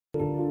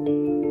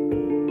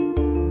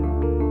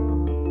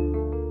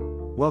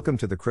Welcome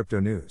to the Crypto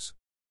News.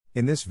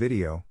 In this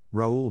video,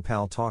 Raoul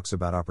Pal talks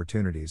about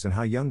opportunities and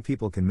how young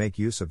people can make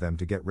use of them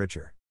to get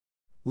richer.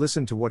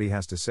 Listen to what he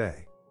has to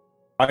say.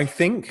 I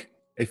think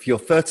if you're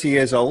 30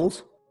 years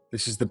old,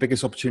 this is the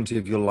biggest opportunity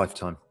of your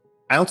lifetime.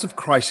 Out of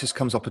crisis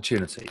comes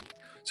opportunity.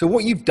 So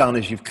what you've done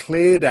is you've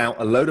cleared out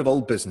a load of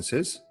old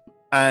businesses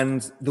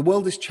and the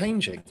world is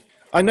changing.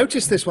 I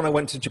noticed this when I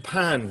went to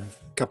Japan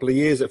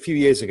a few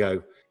years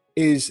ago,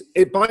 is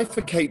it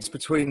bifurcates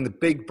between the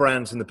big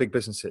brands and the big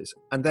businesses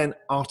and then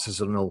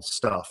artisanal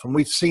stuff. And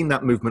we've seen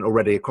that movement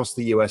already across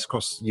the US,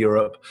 across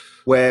Europe,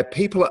 where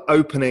people are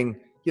opening,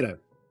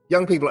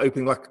 young people are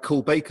opening like a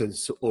cool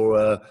bakers or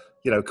a,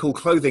 cool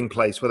clothing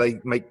place where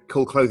they make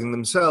cool clothing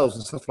themselves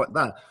and stuff like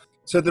that.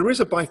 So there is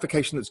a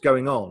bifurcation that's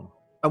going on.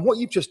 And what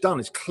you've just done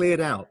is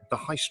cleared out the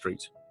high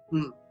street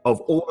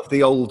of all of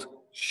the old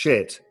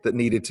shit that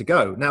needed to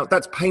go. Now,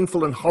 that's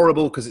painful and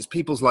horrible because it's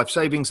people's life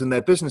savings and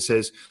their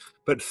businesses.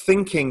 But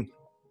thinking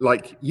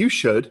like you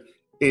should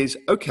is,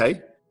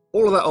 okay,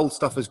 all of that old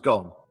stuff is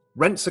gone.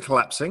 Rents are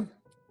collapsing.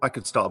 I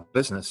could start a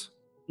business.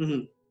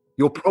 Mm-hmm.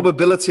 Your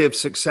probability of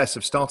success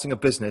of starting a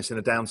business in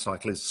a down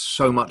cycle is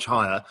so much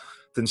higher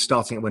than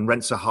starting it when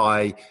rents are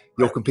high.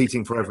 You're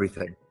competing for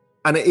everything.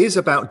 And it is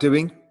about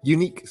doing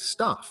unique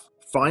stuff.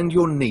 Find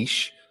your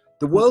niche.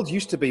 The world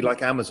used to be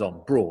like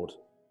Amazon, broad,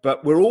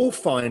 but we're all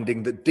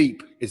finding that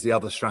deep is the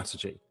other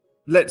strategy.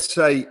 Let's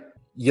say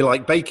you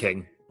like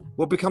baking,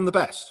 well, become the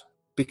best,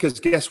 because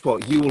guess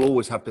what? You will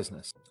always have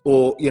business.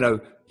 Or,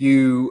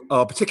 you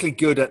are particularly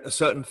good at a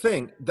certain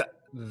thing.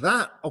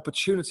 That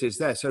opportunity is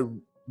there. So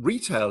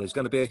retail is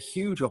going to be a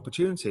huge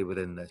opportunity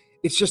within this.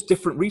 It's just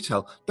different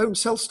retail. Don't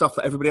sell stuff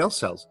that everybody else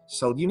sells.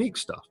 Sell unique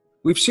stuff.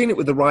 We've seen it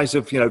with the rise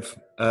of,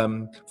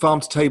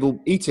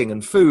 farm-to-table eating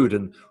and food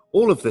and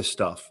all of this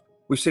stuff.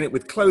 We've seen it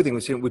with clothing,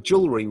 we've seen it with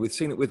jewelry, we've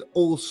seen it with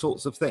all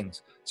sorts of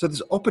things. So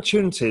there's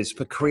opportunities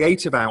for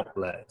creative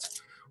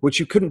outlets, which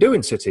you couldn't do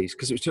in cities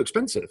because it was too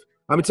expensive.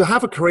 I mean, to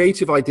have a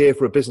creative idea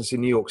for a business in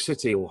New York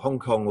City or Hong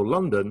Kong or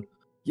London,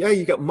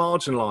 you get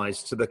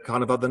marginalized to the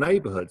kind of other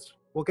neighborhoods.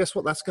 Well, guess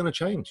what? That's going to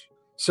change.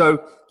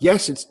 So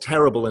yes, it's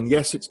terrible. And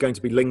yes, it's going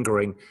to be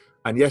lingering.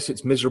 And yes,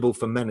 it's miserable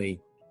for many,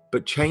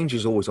 but change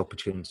is always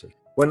opportunity.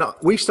 When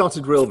we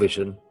started Real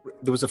Vision,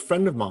 there was a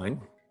friend of mine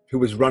who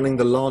was running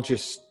the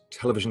largest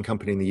television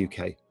company in the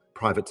UK,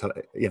 private,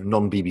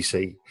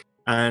 non-BBC.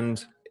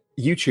 And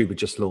YouTube had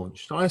just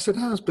launched. And I said,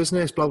 how's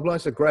business, blah, blah, blah. I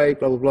said, great,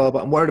 blah, blah, blah,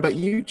 but I'm worried about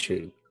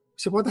YouTube.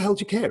 He said, why the hell do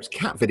you care? It's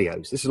cat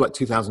videos. This is like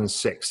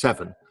 2006,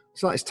 7.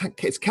 It's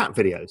like, it's cat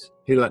videos.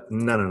 He's like,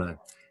 no.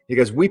 He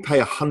goes, we pay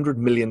 £100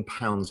 million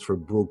for a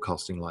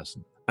broadcasting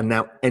license. And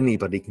now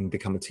anybody can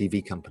become a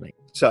TV company.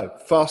 So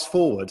fast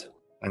forward,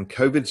 and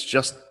COVID's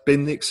just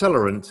been the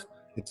accelerant.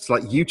 It's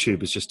like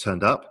YouTube has just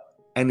turned up.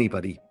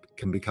 Anybody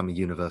can become a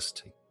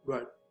university.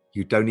 Right.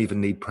 You don't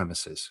even need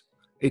premises.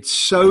 It's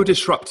so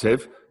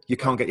disruptive, you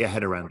can't get your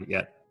head around it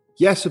yet.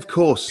 Yes, of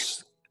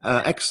course,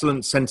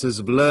 excellent centers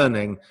of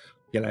learning,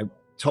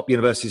 top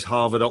universities,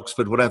 Harvard,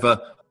 Oxford, whatever,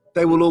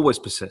 they will always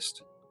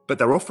persist, but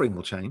their offering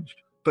will change.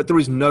 But there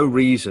is no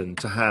reason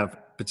to have,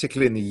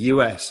 particularly in the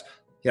US,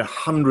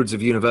 hundreds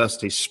of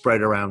universities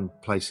spread around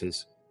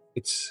places.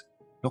 It's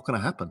not going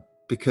to happen,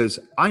 because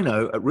I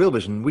know at Real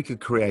Vision, we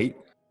could create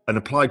an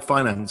applied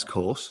finance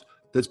course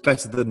that's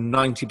better than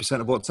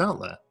 90% of what's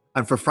out there,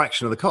 and for a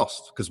fraction of the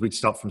cost, because we'd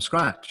start from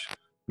scratch.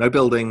 No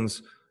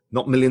buildings,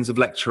 not millions of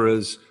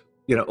lecturers,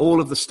 all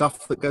of the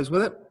stuff that goes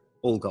with it,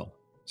 all gone.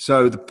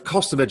 So the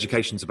cost of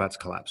education is about to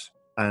collapse,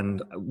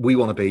 and we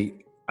want to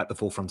be at the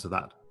forefront of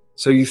that.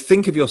 So you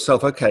think of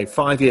yourself, okay,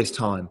 5 years'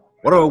 time,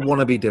 what do I want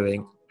to be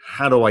doing?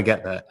 How do I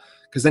get there?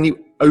 Because then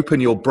you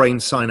open your brain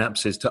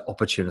synapses to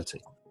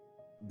opportunity.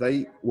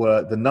 They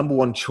were the number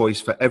one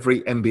choice for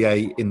every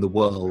MBA in the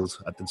world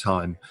at the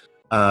time.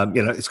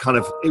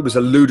 It was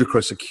a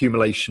ludicrous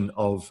accumulation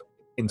of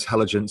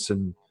intelligence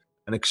and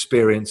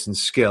experience and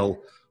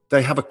skill.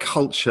 They have a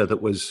culture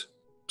that was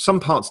some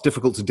parts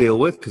difficult to deal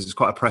with because it's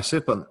quite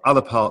oppressive, but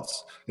other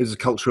parts is a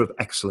culture of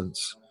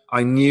excellence.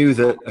 I knew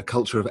that a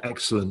culture of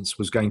excellence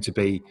was going to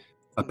be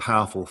a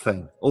powerful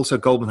thing. Also,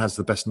 Goldman has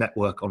the best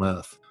network on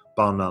earth,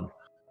 bar none.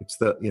 It's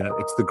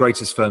the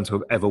greatest firm to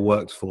have ever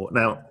worked for.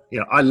 Now,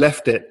 I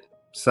left it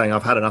saying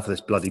I've had enough of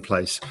this bloody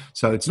place.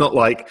 So it's not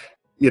like,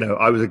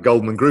 I was a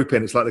Goldman Group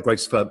and it's like the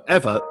greatest firm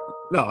ever.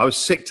 No, I was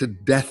sick to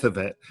death of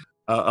it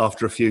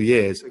after a few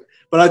years.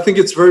 But I think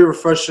it's very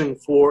refreshing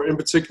for, in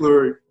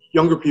particular,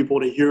 younger people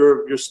to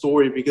hear your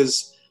story,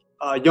 because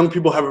young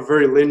people have a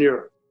very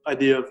linear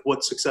idea of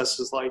what success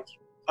is like.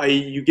 I.e.,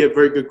 you get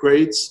very good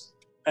grades,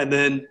 and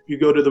then you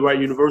go to the right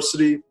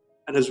university,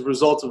 and as a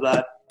result of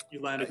that,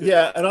 you land a good.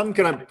 Yeah, and I'm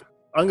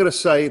gonna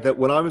say that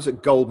when I was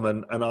at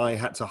Goldman and I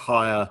had to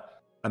hire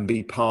and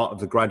be part of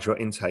the graduate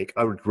intake,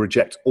 I would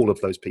reject all of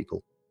those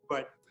people.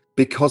 Right.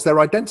 Because they're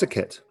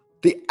identikit.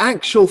 The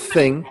actual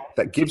thing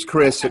that gives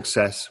career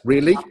success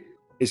really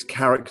is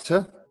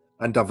character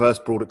and diverse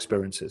broad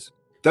experiences.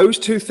 Those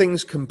two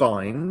things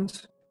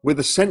combined with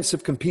a sense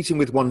of competing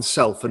with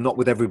oneself and not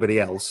with everybody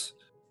else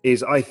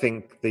is, I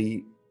think,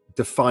 the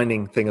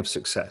defining thing of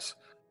success.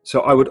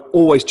 So I would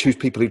always choose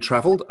people who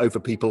traveled over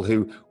people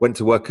who went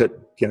to work at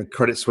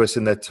Credit Suisse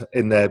in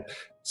their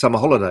summer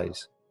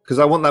holidays, because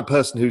I want that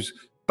person who's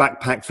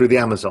backpacked through the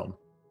Amazon,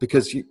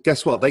 because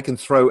guess what? They can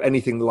throw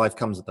anything that life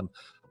comes at them.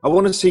 I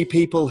want to see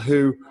people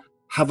who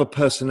have a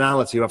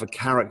personality, who have a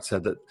character,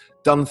 that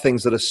done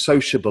things that are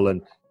sociable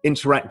and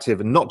interactive,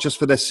 and not just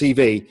for their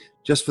CV,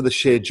 just for the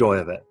sheer joy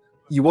of it.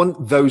 You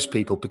want those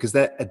people because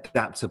they're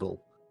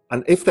adaptable.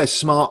 And if they're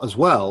smart as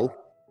well,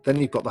 then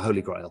you've got the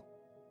Holy Grail.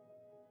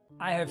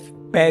 I have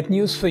bad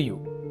news for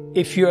you.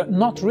 If you're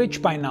not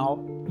rich by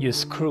now, you're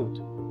screwed.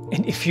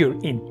 And if you're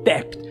in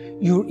debt,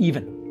 you're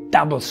even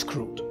double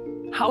screwed.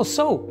 How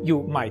so,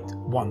 you might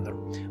wonder?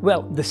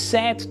 Well, the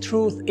sad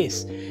truth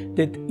is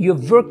that you're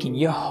working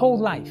your whole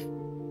life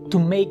to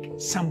make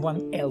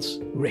someone else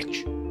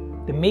rich.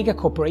 The mega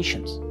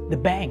corporations, the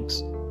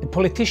banks, the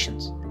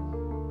politicians,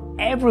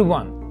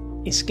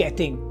 everyone is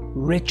getting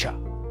richer.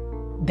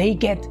 They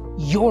get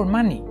your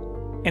money.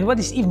 And what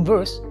is even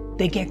worse,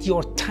 they get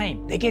your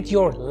time, they get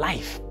your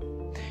life.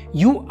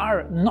 You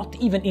are not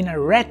even in a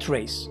rat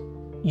race,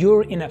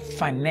 you're in a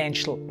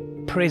financial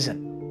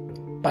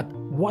prison. But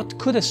what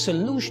could a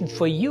solution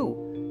for you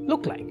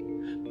look like?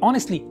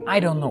 Honestly, I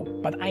don't know,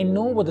 but I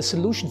know what a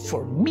solution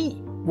for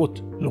me would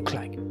look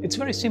like. It's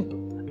very simple.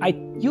 I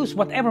use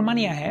whatever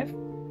money I have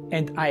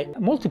and I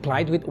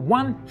multiply it with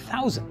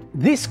 1,000.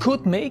 This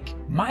could make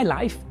my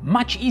life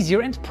much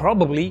easier and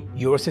probably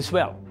yours as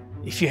well.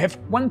 If you have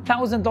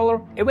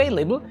 $1,000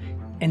 available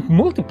and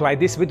multiply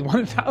this with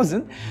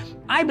 1,000,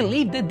 I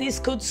believe that this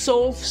could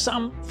solve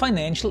some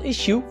financial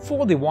issue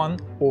for the one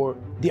or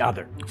the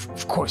other.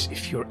 Of course,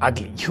 if you're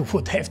ugly, you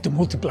would have to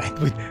multiply it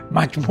with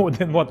much more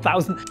than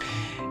 1,000.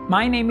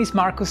 My name is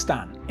Markus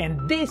Dahn,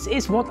 and this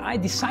is what I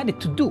decided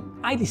to do.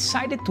 I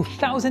decided to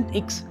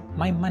 1000x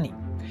my money.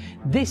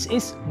 This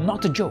is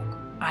not a joke.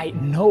 I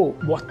know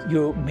what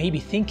you may be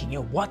thinking.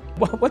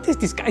 What is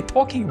this guy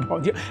talking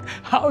about?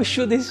 How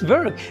should this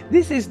work?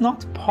 This is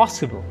not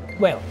possible.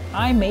 Well,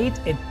 I made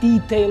a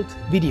detailed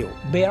video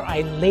where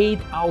I laid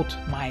out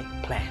my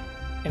plan.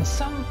 And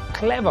some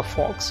clever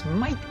folks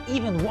might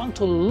even want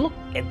to look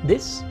at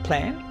this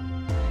plan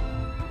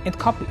and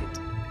copy it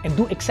and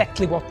do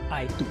exactly what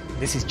I do.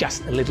 This is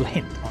just a little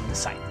hint on the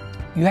side.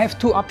 You have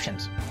two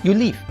options. You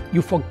leave,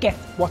 you forget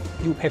what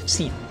you have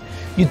seen.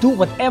 You do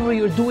whatever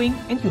you're doing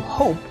and you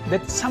hope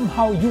that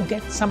somehow you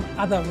get some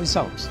other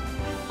results.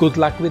 Good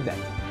luck with that.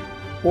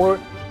 Or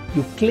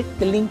you click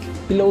the link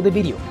below the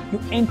video. You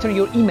enter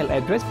your email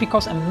address,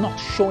 because I'm not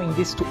showing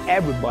this to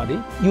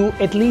everybody. You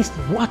at least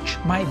watch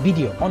my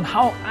video on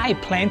how I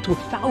plan to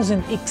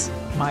 1000x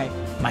my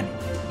money.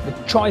 The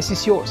choice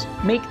is yours.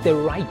 Make the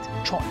right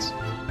choice.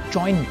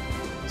 Join me.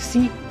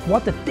 See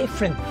what a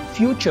different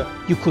future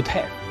you could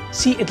have.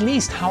 See at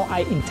least how I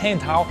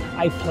intend, how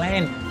I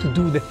plan to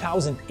do the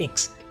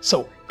 1000x.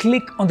 So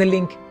click on the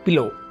link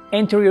below,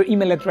 enter your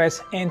email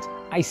address, and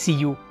I see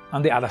you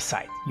on the other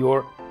side.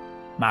 Your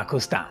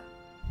Markus Dahn.